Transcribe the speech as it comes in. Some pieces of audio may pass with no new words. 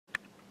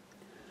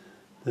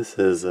This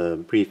is a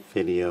brief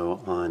video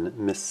on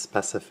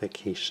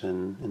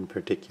misspecification, in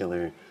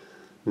particular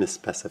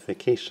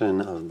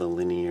misspecification of the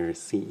linear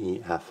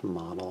CEF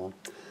model.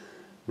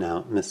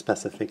 Now,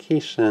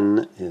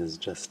 misspecification is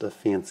just a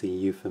fancy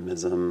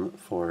euphemism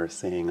for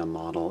saying a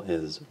model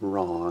is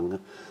wrong.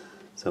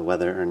 So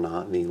whether or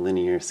not the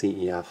linear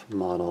CEF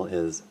model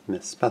is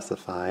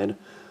misspecified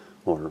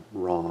or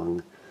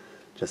wrong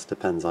just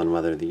depends on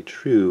whether the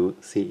true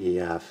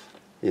CEF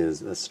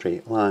is a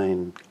straight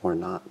line or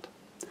not.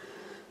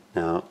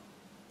 Now,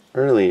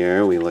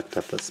 earlier we looked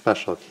at the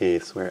special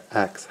case where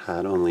x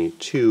had only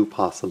two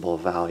possible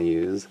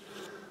values,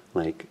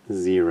 like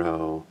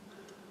 0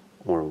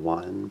 or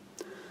 1.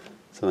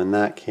 So in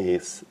that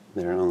case,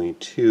 there are only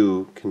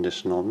two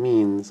conditional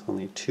means,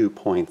 only 2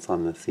 points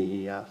on the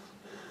CEF.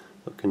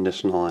 So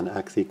conditional on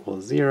x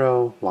equals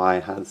 0, y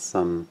has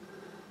some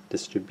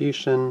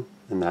distribution,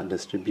 and that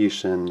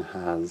distribution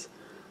has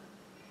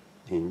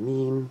a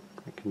mean,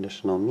 a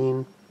conditional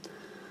mean.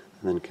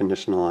 And then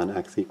conditional on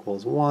x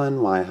equals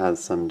 1, y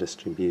has some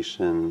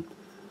distribution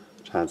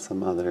which has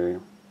some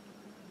other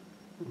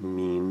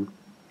mean.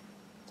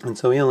 And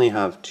so we only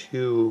have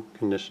two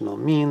conditional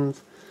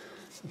means,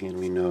 and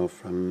we know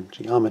from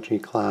geometry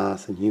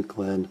class and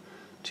Euclid,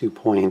 2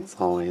 points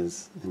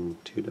always in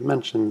 2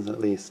 dimensions at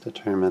least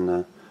determine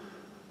a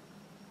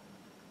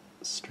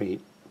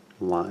straight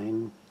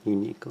line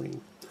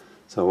uniquely.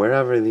 So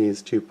wherever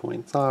these 2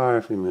 points are,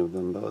 if we move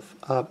them both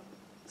up,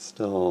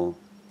 still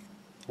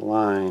a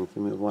line. If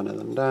we move one of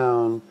them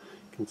down,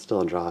 you can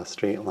still draw a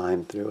straight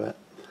line through it.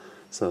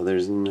 So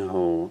there's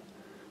no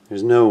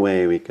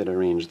way we could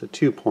arrange the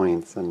 2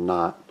 points and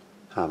not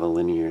have a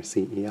linear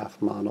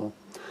CEF model.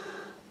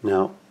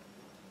 Now,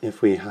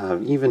 if we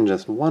have even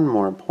just one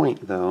more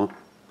point, though,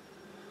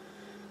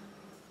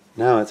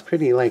 now it's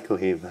pretty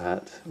likely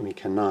that we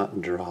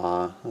cannot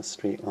draw a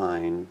straight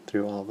line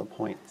through all the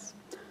points.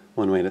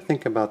 One way to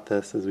think about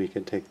this is we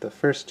could take the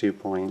first 2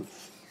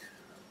 points,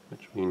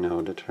 which we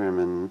know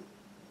determine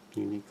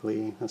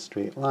uniquely a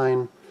straight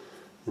line,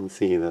 and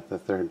see that the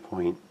third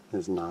point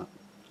is not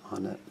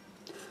on it.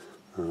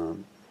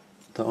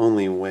 The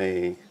only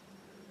way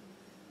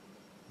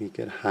we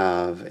could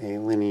have a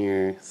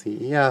linear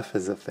CEF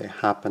is if they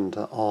happen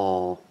to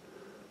all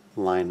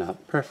line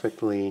up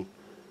perfectly,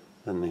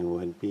 then they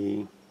would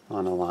be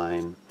on a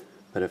line.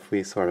 But if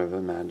we sort of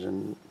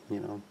imagine,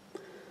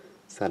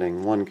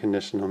 setting one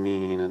conditional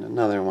mean and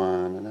another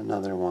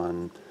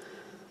one,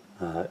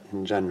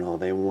 in general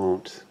they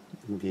won't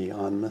be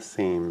on the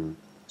same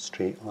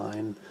straight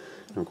line.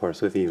 And of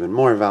course, with even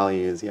more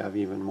values, you have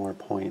even more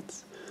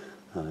points.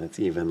 It's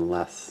even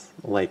less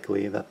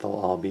likely that they'll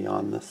all be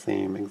on the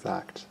same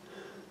exact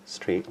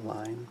straight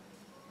line.